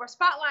 but what we're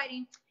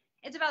spotlighting,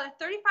 it's about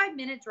a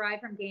 35-minute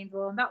drive from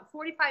Gainesville, about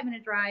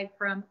 45-minute drive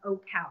from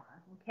Ocala,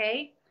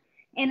 okay?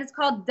 And it's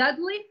called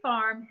Dudley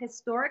Farm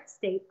Historic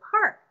State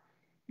Park.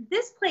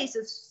 This place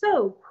is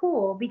so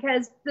cool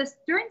because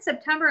during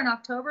September and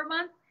October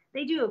month,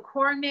 they do a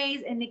corn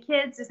maze, and the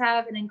kids just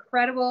have an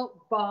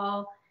incredible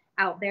ball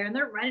out there, and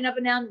they're running up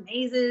and down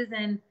mazes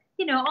and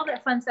all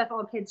that fun stuff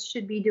all kids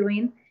should be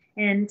doing,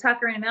 and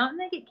tuckering them out, and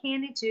they get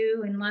candy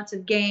too, and lots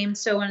of games,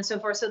 so on and so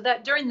forth. So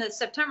that during the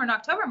September and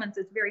October months,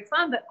 it's very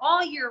fun, but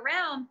all year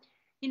round,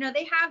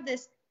 they have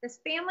this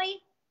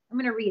family, I'm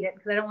going to read it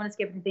because I don't want to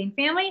skip anything,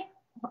 family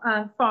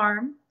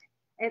farm.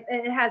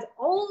 It has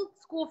old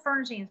school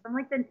furnishings from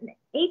like the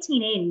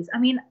 1880s. I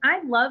mean,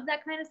 I love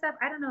that kind of stuff.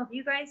 I don't know if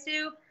you guys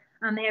do.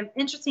 They have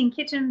interesting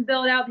kitchen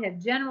build out. They have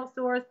general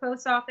stores,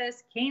 post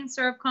office, cane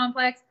syrup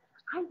complex.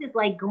 I just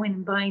like going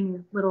and buying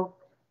these little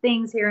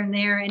things here and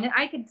there, and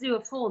I could do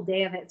a full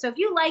day of it. So if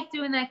you like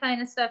doing that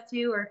kind of stuff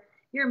too, or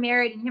you're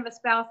married and you have a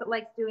spouse that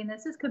likes doing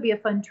this could be a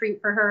fun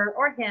treat for her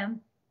or him.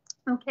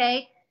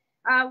 Okay.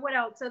 What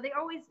else? So they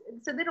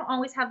don't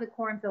always have the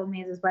cornfield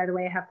mazes, by the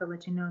way. I have to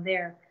let you know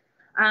there.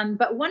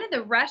 But one of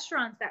the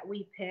restaurants that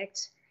we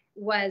picked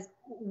was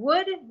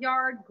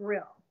Woodyard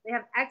Grill. They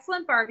have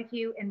excellent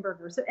barbecue and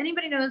burgers. So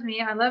anybody knows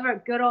me, I love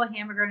a good old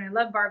hamburger and I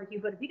love barbecue,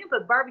 but if you can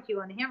put barbecue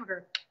on a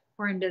hamburger,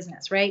 we're in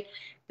business, right?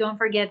 Don't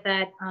forget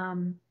that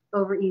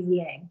over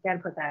easy egg. Got to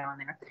put that on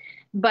there.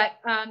 But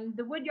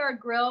the Woodyard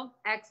Grill,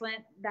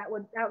 excellent. That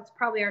was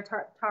probably our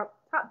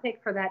top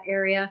pick for that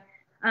area.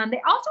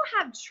 They also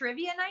have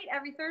trivia night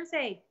every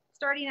Thursday,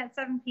 starting at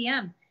 7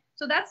 p.m.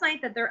 So that's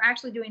nice that they're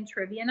actually doing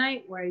trivia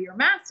night. Wear your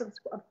masks,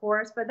 of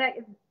course, but that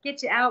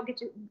gets you out,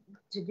 get you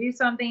to do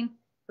something.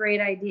 Great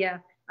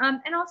idea.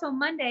 And also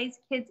Mondays,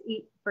 kids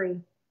eat free.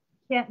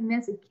 Can't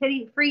miss a kid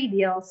eat free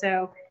deal.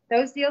 So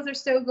those deals are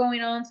still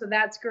going on, so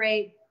that's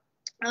great.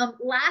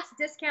 Last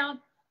discount,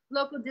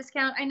 local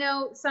discount. I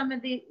know some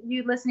of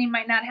you listening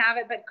might not have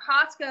it, but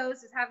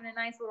Costco's is having a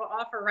nice little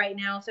offer right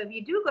now. So if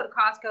you do go to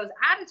Costco's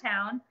out of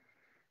town,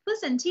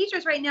 listen,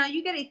 teachers right now,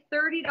 you get a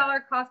 $30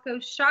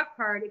 Costco shop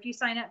card if you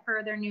sign up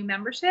for their new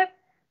membership.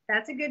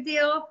 That's a good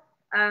deal.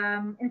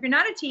 And if you're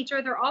not a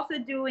teacher, they're also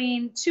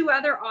doing 2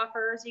 other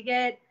offers. You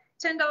get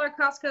 $10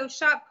 Costco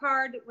shop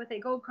card with a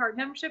gold card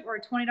membership, or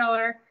a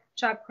 $20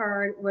 shop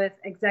card with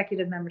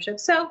executive membership.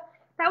 So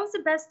that was the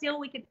best deal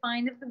we could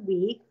find of the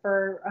week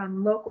for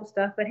local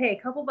stuff. But hey,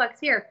 a couple bucks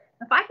here.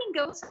 If I can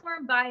go somewhere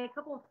and buy a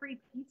couple of free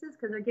pizzas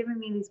because they're giving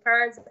me these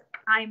cards,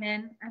 I'm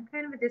in. I'm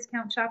kind of a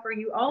discount shopper.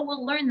 You all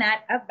will learn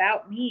that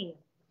about me.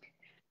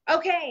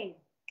 Okay,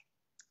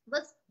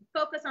 let's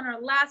focus on our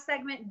last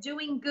segment,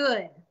 doing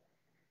good.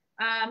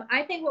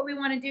 I think what we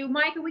want to do,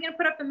 Mike, are we going to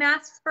put up the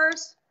masks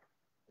first?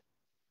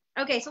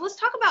 Okay, so let's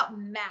talk about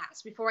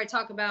masks before I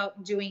talk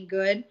about doing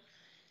good.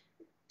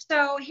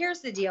 So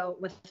here's the deal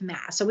with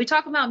masks. So we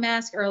talked about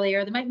masks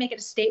earlier. They might make it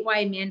a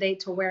statewide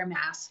mandate to wear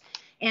masks.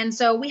 And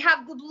so we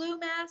have the blue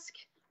mask,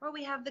 or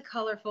we have the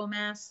colorful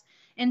masks.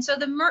 And so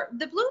the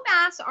blue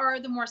masks are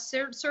the more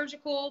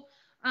surgical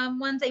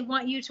ones they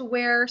want you to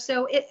wear.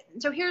 So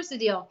here's the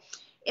deal.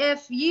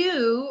 If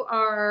you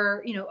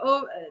are,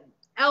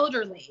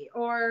 elderly,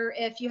 or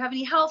if you have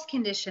any health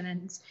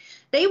conditions,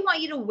 they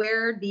want you to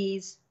wear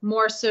these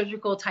more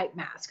surgical type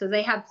masks because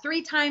they have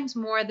 3 times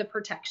more of the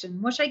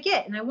protection, which I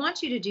get, and I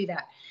want you to do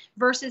that,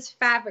 versus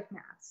fabric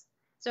masks.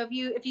 So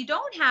if you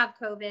don't have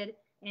COVID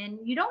and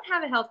you don't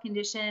have a health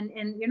condition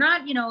and you're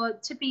not, a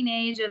tipping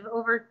age of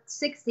over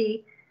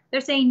 60,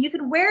 they're saying you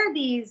could wear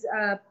these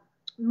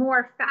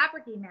more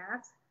fabricy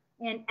masks.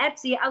 And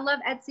Etsy, I love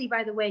Etsy,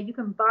 by the way. You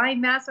can buy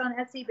masks on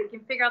Etsy, but you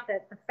can figure out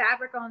the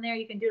fabric on there.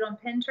 You can do it on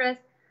Pinterest.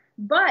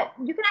 But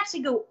you can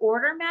actually go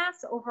order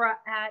masks over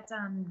at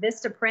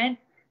Vistaprint.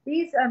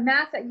 These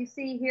masks that you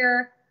see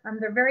here,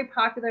 they're very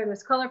popular.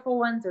 There's colorful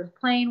ones, there's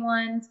plain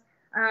ones.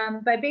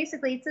 But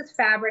basically, it's just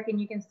fabric,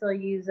 and you can still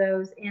use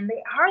those. And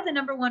they are the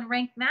 #1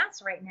 ranked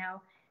masks right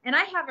now. And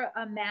I have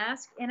a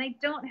mask, and I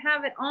don't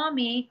have it on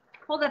me.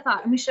 Hold that thought.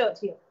 Let me show it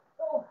to you.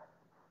 Oh.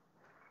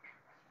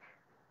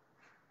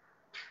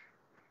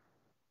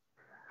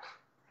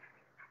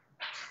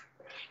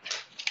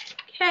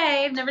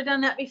 Okay, I've never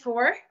done that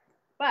before.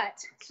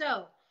 But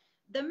so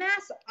the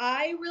masks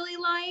I really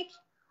like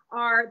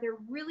they're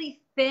really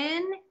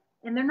thin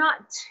and they're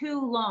not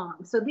too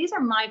long. So these are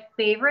my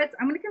favorites.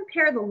 I'm going to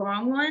compare the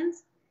long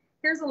ones.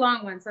 Here's the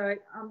long one. So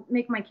I'll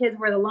make my kids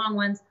wear the long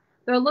ones.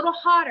 They're a little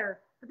hotter,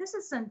 but this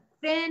is some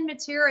thin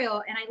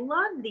material. And I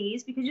love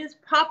these because you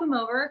just pop them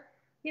over.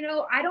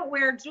 I don't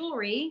wear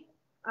jewelry,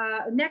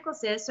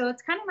 necklaces. So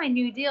it's kind of my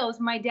new deal. Is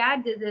my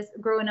dad did this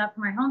growing up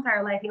my whole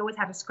entire life. He always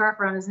had a scarf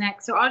around his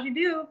neck. So all you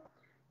do,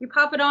 you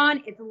pop it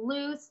on, it's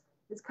loose,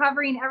 it's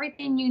covering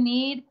everything you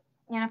need.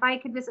 And if I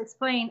could just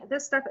explain,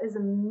 this stuff is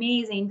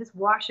amazing. Just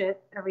wash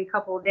it every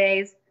couple of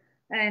days.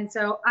 And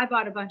so I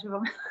bought a bunch of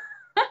them.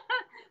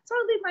 So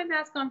I'll leave my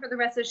mask on for the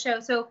rest of the show.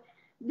 So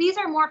these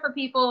are more for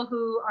people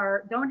who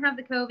don't have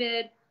the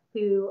COVID,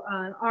 who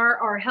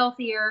are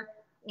healthier.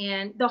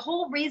 And the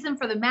whole reason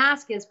for the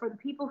mask is for the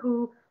people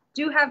who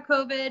do have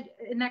COVID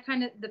and that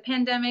kind of the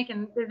pandemic,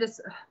 and they're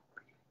just,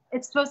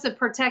 it's supposed to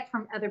protect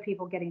from other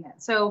people getting it.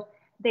 So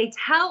they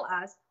tell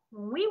us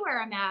when we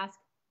wear a mask,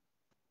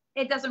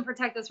 it doesn't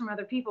protect us from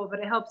other people, but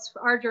it helps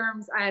our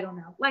germs. I don't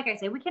know. Like I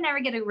say, we can never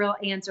get a real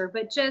answer,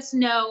 but just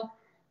know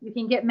you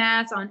can get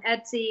masks on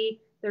Etsy.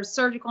 There's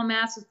surgical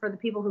masks for the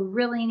people who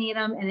really need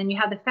them. And then you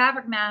have the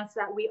fabric masks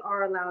that we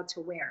are allowed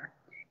to wear.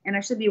 And I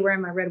should be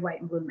wearing my red,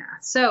 white, and blue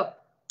mask. So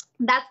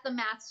that's the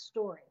mask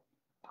story.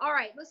 All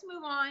right, let's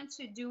move on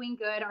to doing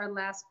good, our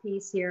last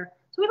piece here.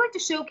 So we'd like to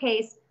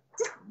showcase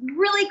just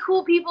really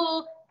cool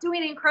people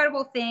doing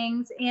incredible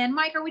things. And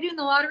Mike, are we doing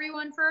the lottery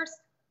one first?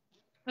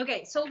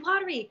 Okay, so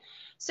lottery.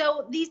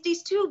 So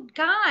these 2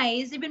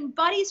 guys, they've been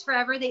buddies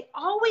forever. They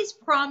always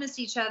promised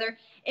each other,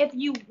 if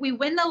we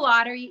win the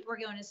lottery, we're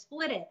going to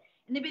split it.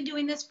 And they've been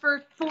doing this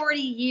for 40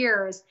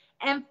 years.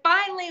 And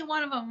finally,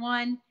 one of them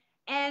won.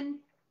 And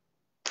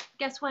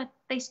guess what?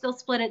 They still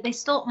split it. They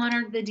still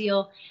honored the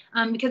deal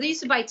because they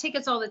used to buy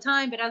tickets all the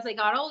time. But as they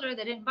got older,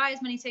 they didn't buy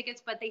as many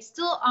tickets, but they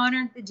still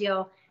honored the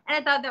deal. And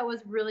I thought that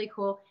was really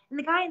cool. And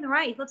the guy on the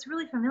right looks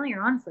really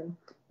familiar, honestly.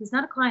 He's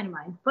not a client of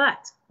mine,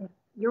 but if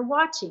you're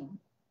watching,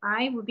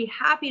 I would be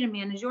happy to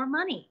manage your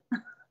money.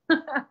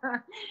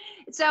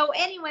 So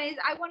anyways,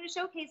 I want to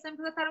showcase them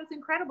because I thought it was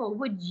incredible.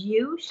 Would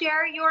you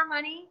share your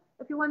money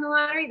if you won the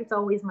lottery? That's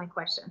always my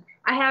question.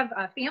 I have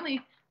a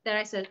family that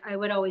I said I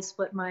would always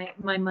split my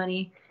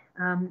money.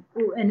 And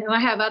I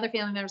have other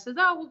family members says,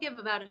 oh, we'll give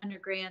about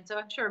 $100,000. So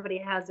I'm sure everybody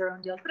has their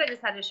own deals, but I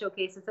just had to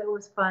showcase it. So it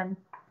was fun.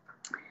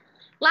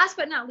 Last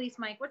but not least,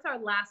 Mike, what's our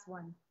last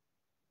one?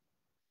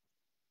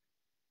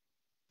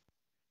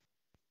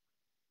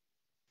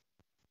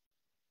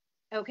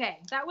 Okay,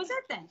 that was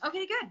it then.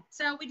 Okay, good.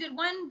 So we did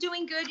one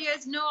doing good. You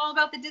guys know all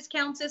about the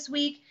discounts this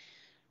week.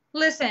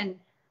 Listen,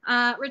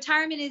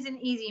 retirement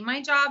isn't easy.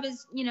 My job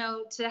is,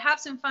 to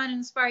have some fun and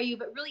inspire you,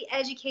 but really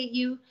educate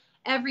you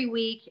every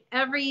week,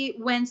 every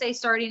Wednesday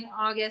starting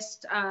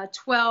August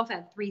 12th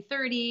at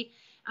 3:30.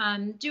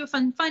 Do a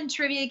fun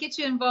trivia, get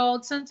you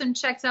involved, send some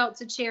checks out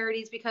to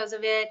charities because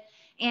of it,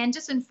 and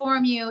just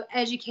inform you,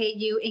 educate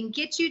you, and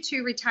get you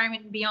to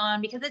retirement and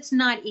beyond because it's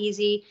not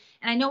easy.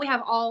 And I know we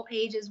have all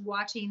ages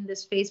watching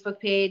this Facebook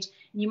page,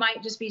 and you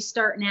might just be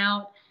starting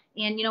out.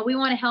 And, we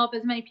want to help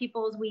as many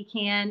people as we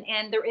can.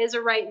 And there is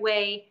a right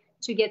way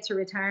to get to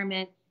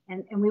retirement.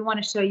 And we want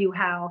to show you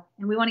how.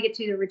 And we want to get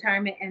you to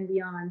retirement and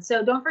beyond.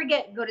 So don't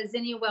forget, go to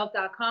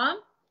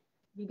zinniawealth.com.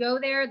 You go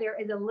there. There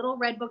is a little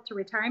red book to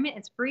retirement.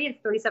 It's free.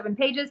 It's 37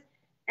 pages.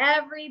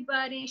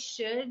 Everybody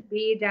should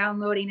be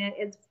downloading it.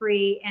 It's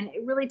free. And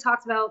it really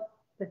talks about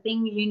the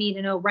things you need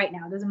to know right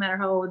now. It doesn't matter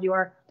how old you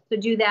are. So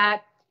do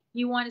that.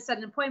 You want to set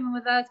an appointment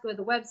with us, go to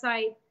the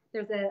website.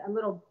 There's a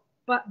little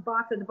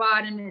box at the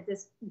bottom, and it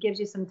just gives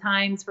you some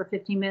times for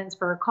 15 minutes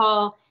for a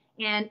call.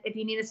 And if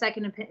you need a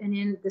second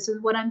opinion, this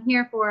is what I'm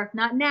here for. If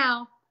not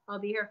now, I'll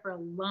be here for a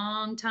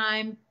long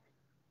time.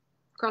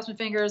 Cross my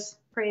fingers.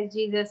 Praise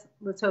Jesus.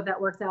 Let's hope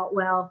that works out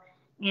well.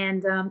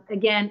 And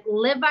again,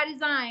 live by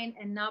design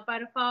and not by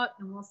default.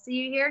 And we'll see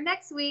you here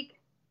next week.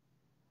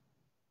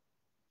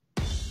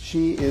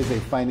 She is a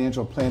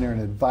financial planner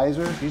and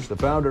advisor. She's the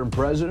founder and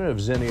president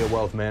of Zinnia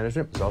Wealth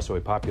Management. It's also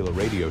a popular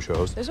radio show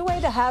host. There's a way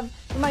to have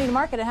your money in the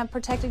market and have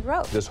protected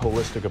growth. This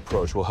holistic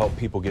approach will help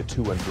people get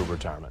to and through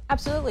retirement.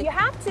 Absolutely. You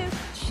have to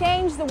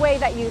change the way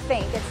that you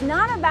think. It's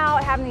not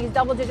about having these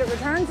double-digit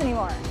returns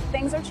anymore.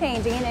 Things are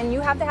changing, and you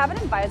have to have an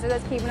advisor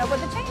that's keeping up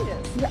with the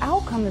changes. Your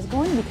outcome is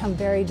going to become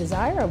very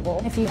desirable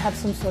if you have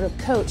some sort of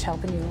coach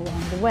helping you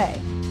along the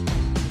way.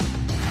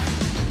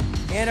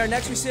 And our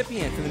next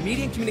recipient from the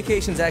Media and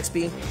Communications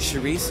XP,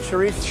 Charisse.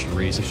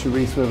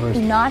 Charisse Rivers.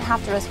 Do not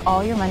have to risk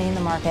all your money in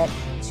the market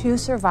to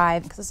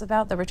survive, because it's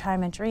about the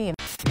retirement dream.